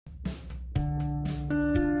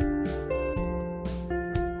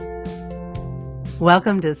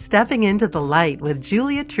Welcome to Stepping Into the Light with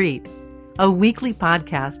Julia Treat, a weekly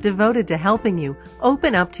podcast devoted to helping you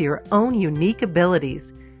open up to your own unique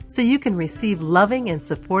abilities so you can receive loving and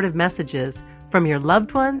supportive messages from your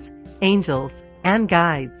loved ones, angels, and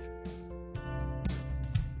guides.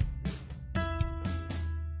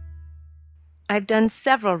 I've done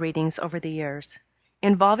several readings over the years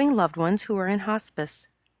involving loved ones who are in hospice.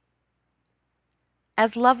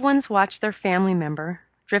 As loved ones watch their family member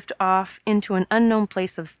drift off into an unknown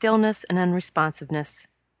place of stillness and unresponsiveness,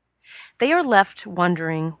 they are left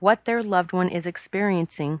wondering what their loved one is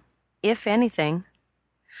experiencing, if anything,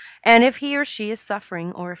 and if he or she is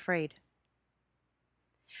suffering or afraid.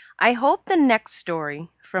 I hope the next story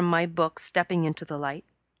from my book, Stepping Into the Light,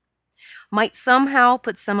 might somehow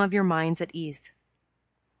put some of your minds at ease.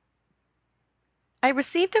 I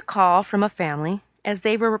received a call from a family as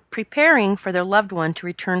they were preparing for their loved one to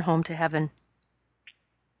return home to heaven.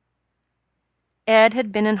 Ed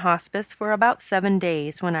had been in hospice for about 7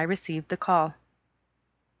 days when I received the call.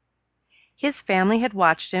 His family had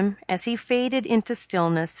watched him as he faded into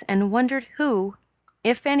stillness and wondered who,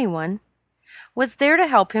 if anyone, was there to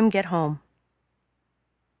help him get home.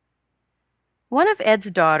 One of Ed's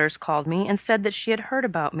daughters called me and said that she had heard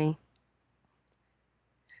about me.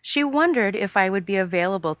 She wondered if I would be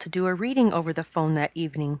available to do a reading over the phone that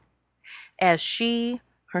evening, as she,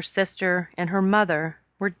 her sister, and her mother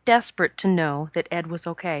were desperate to know that Ed was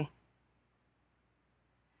okay.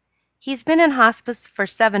 He's been in hospice for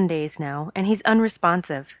 7 days now, and he's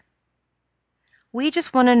unresponsive. We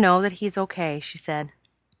just want to know that he's okay, she said.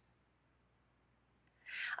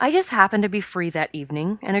 I just happened to be free that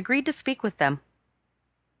evening and agreed to speak with them.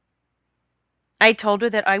 I told her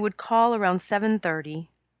that I would call around 7:30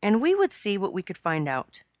 and we would see what we could find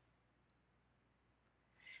out.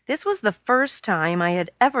 This was the first time I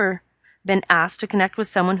had ever been asked to connect with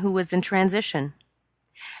someone who was in transition,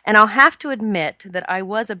 and I'll have to admit that I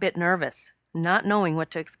was a bit nervous, not knowing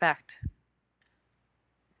what to expect.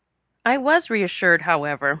 I was reassured,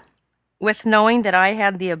 however, with knowing that I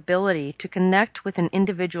had the ability to connect with an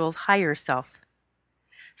individual's higher self,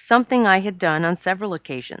 something I had done on several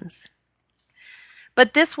occasions.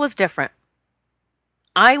 But this was different.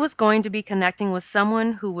 I was going to be connecting with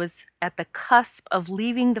someone who was at the cusp of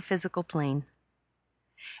leaving the physical plane,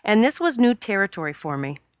 and this was new territory for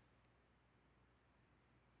me.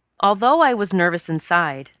 Although I was nervous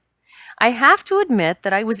inside, I have to admit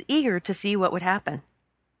that I was eager to see what would happen.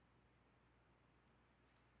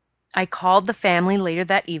 I called the family later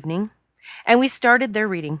that evening, and we started their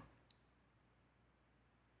reading.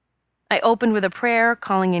 I opened with a prayer,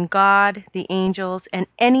 calling in God, the angels, and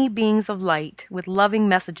any beings of light with loving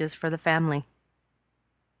messages for the family.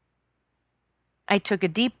 I took a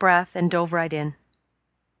deep breath and dove right in.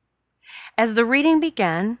 As the reading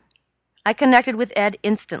began, I connected with Ed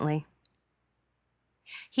instantly.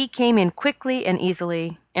 He came in quickly and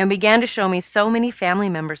easily and began to show me so many family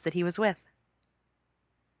members that he was with.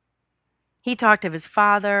 He talked of his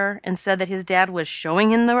father and said that his dad was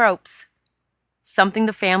showing him the ropes, something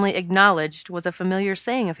the family acknowledged was a familiar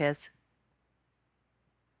saying of his.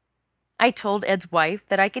 I told Ed's wife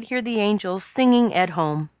that I could hear the angels singing Ed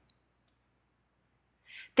home.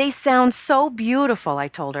 They sound so beautiful, I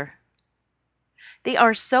told her. They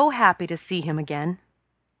are so happy to see him again.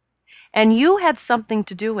 And you had something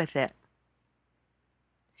to do with it.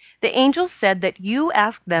 The angels said that you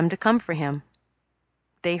asked them to come for him.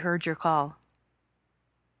 They heard your call.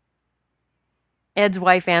 Ed's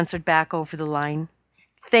wife answered back over the line,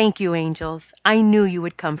 "Thank you, angels. I knew you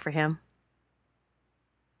would come for him."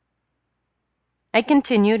 I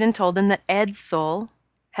continued and told them that Ed's soul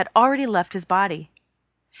had already left his body,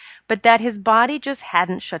 but that his body just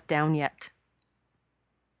hadn't shut down yet.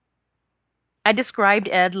 I described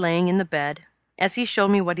Ed laying in the bed as he showed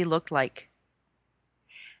me what he looked like.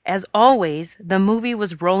 As always, the movie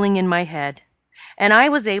was rolling in my head, and I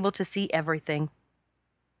was able to see everything.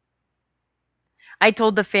 I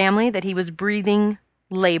told the family that he was breathing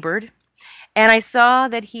labored, and I saw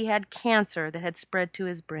that he had cancer that had spread to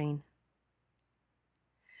his brain.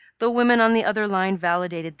 The women on the other line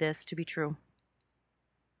validated this to be true.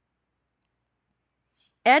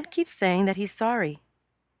 Ed keeps saying that he's sorry.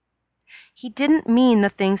 He didn't mean the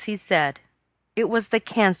things he said. It was the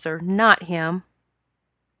cancer, not him.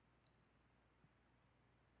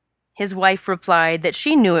 His wife replied that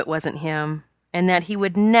she knew it wasn't him, and that he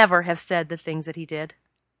would never have said the things that he did.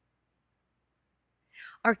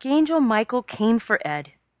 Archangel Michael came for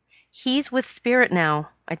Ed. He's with Spirit now,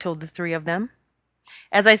 I told the 3 of them,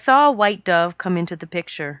 as I saw a white dove come into the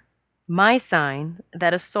picture, my sign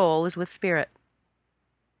that a soul is with Spirit.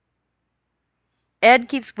 Ed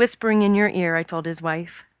keeps whispering in your ear, I told his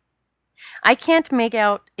wife. I can't make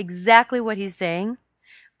out exactly what he's saying,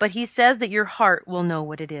 but he says that your heart will know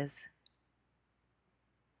what it is.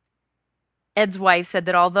 Ed's wife said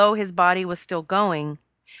that although his body was still going,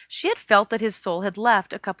 she had felt that his soul had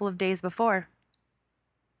left a couple of days before.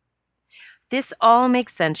 This all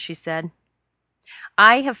makes sense, she said.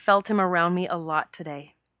 I have felt him around me a lot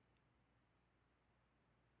today.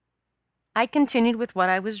 I continued with what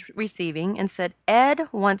I was receiving and said, Ed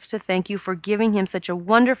wants to thank you for giving him such a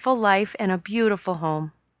wonderful life and a beautiful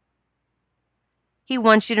home. He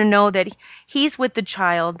wants you to know that he's with the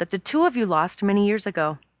child that the two of you lost many years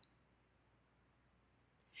ago.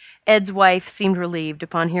 Ed's wife seemed relieved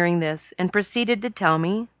upon hearing this and proceeded to tell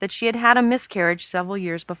me that she had had a miscarriage several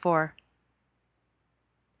years before.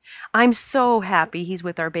 I'm so happy he's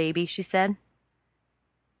with our baby, she said.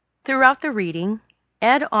 Throughout the reading,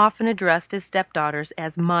 Ed often addressed his stepdaughters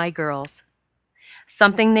as my girls,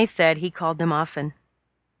 something they said he called them often.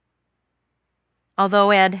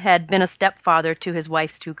 Although Ed had been a stepfather to his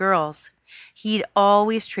wife's two girls, he'd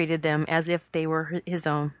always treated them as if they were his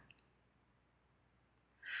own.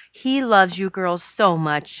 He loves you girls so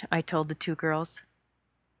much, I told the two girls.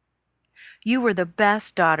 You were the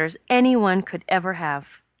best daughters anyone could ever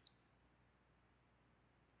have.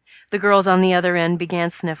 The girls on the other end began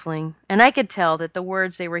sniffling, and I could tell that the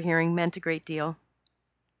words they were hearing meant a great deal.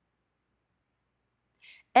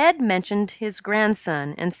 Ed mentioned his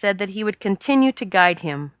grandson and said that he would continue to guide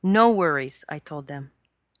him. No worries, I told them.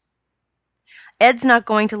 Ed's not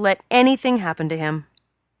going to let anything happen to him.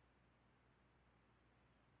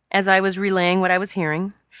 As I was relaying what I was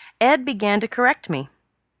hearing, Ed began to correct me.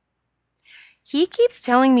 He keeps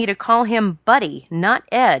telling me to call him Buddy, not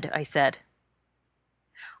Ed, I said.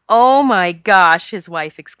 Oh my gosh, his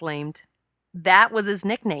wife exclaimed. That was his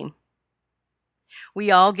nickname.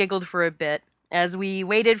 We all giggled for a bit as we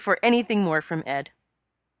waited for anything more from Ed.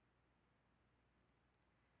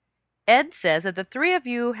 Ed says that the three of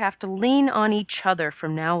you have to lean on each other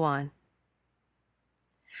from now on.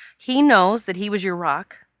 He knows that he was your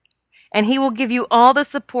rock, and he will give you all the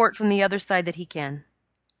support from the other side that he can.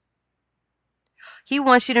 He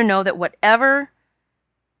wants you to know that whatever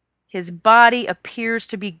his body appears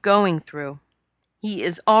to be going through, he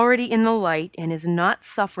is already in the light and is not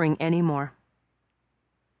suffering anymore.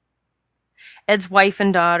 Ed's wife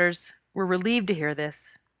and daughters were relieved to hear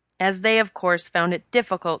this, as they, of course, found it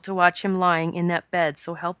difficult to watch him lying in that bed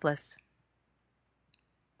so helpless.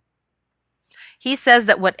 He says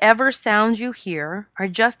that whatever sounds you hear are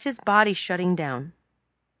just his body shutting down.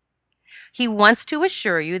 He wants to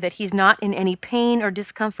assure you that he's not in any pain or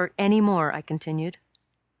discomfort anymore, I continued.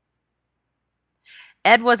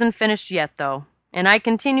 Ed wasn't finished yet, though, and I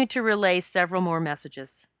continued to relay several more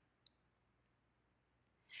messages.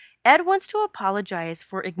 Ed wants to apologize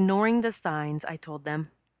for ignoring the signs, I told them.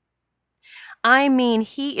 I mean,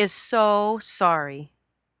 he is so sorry.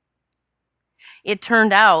 It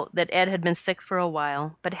turned out that Ed had been sick for a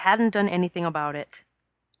while, but hadn't done anything about it.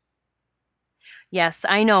 Yes,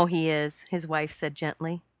 I know he is, his wife said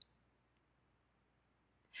gently.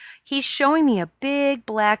 He's showing me a big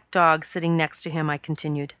black dog sitting next to him, I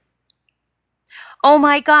continued. Oh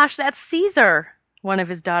my gosh, that's Caesar, one of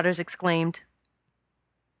his daughters exclaimed.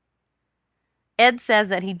 Ed says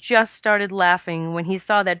that he just started laughing when he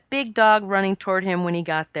saw that big dog running toward him when he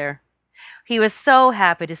got there. He was so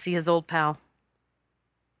happy to see his old pal.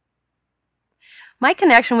 My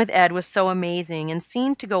connection with Ed was so amazing and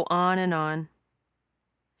seemed to go on and on.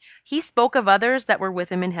 He spoke of others that were with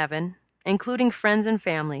him in heaven, including friends and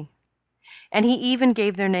family, and he even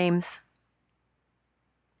gave their names.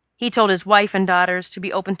 He told his wife and daughters to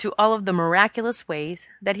be open to all of the miraculous ways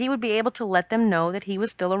that he would be able to let them know that he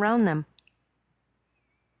was still around them.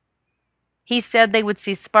 He said they would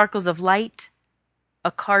see sparkles of light,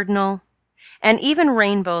 a cardinal, and even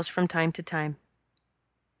rainbows from time to time.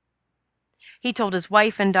 He told his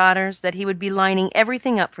wife and daughters that he would be lining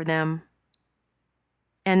everything up for them,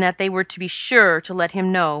 and that they were to be sure to let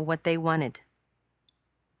him know what they wanted.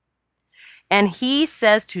 And he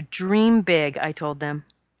says to dream big, I told them.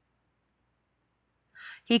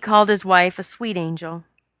 He called his wife a sweet angel,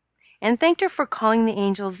 and thanked her for calling the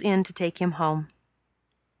angels in to take him home.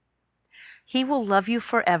 He will love you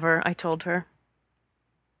forever, I told her.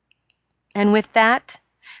 And with that,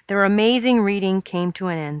 their amazing reading came to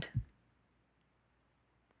an end.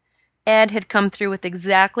 Ed had come through with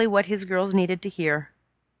exactly what his girls needed to hear.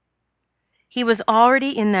 He was already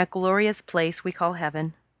in that glorious place we call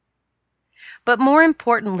heaven. But more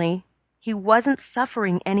importantly, he wasn't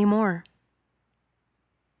suffering anymore.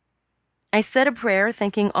 I said a prayer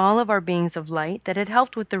thanking all of our beings of light that had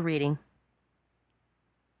helped with the reading.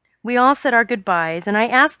 We all said our goodbyes, and I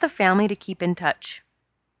asked the family to keep in touch.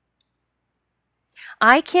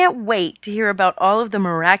 I can't wait to hear about all of the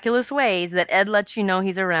miraculous ways that Ed lets you know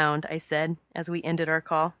he's around, I said as we ended our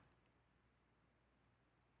call.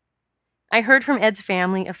 I heard from Ed's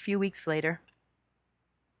family a few weeks later.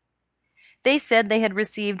 They said they had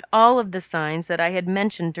received all of the signs that I had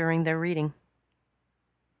mentioned during their reading.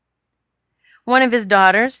 One of his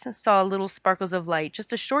daughters saw little sparkles of light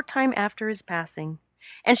just a short time after his passing,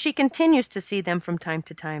 and she continues to see them from time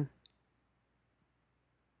to time.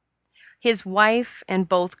 His wife and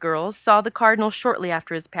both girls saw the cardinal shortly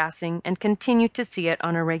after his passing and continue to see it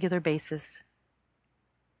on a regular basis.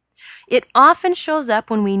 It often shows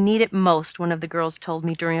up when we need it most, one of the girls told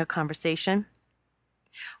me during a conversation.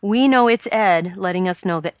 We know it's Ed letting us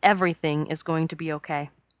know that everything is going to be okay.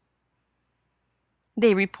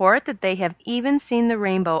 They report that they have even seen the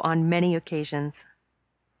rainbow on many occasions.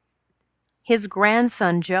 His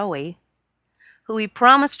grandson, Joey, who he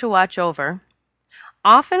promised to watch over,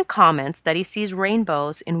 often comments that he sees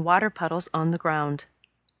rainbows in water puddles on the ground.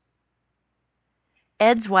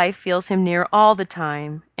 Ed's wife feels him near all the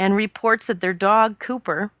time and reports that their dog,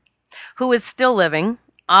 Cooper, who is still living,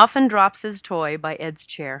 often drops his toy by Ed's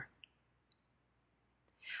chair.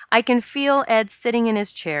 I can feel Ed sitting in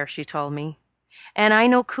his chair, she told me, and I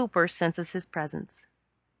know Cooper senses his presence.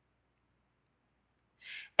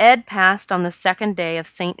 Ed passed on the second day of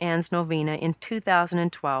St. Anne's Novena in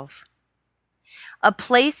 2012, a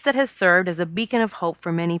place that has served as a beacon of hope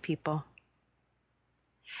for many people.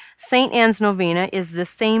 St. Anne's Novena is the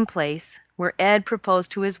same place where Ed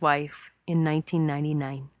proposed to his wife in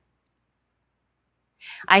 1999.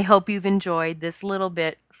 I hope you've enjoyed this little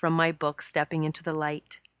bit from my book, Stepping into the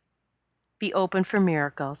Light. Be open for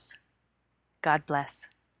miracles. God bless.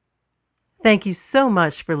 Thank you so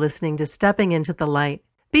much for listening to Stepping into the Light.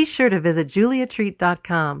 Be sure to visit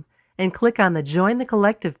juliatreat.com and click on the Join the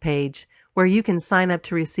Collective page where you can sign up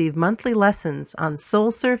to receive monthly lessons on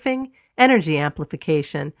soul surfing, energy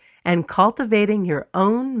amplification, and cultivating your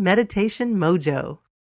own meditation mojo.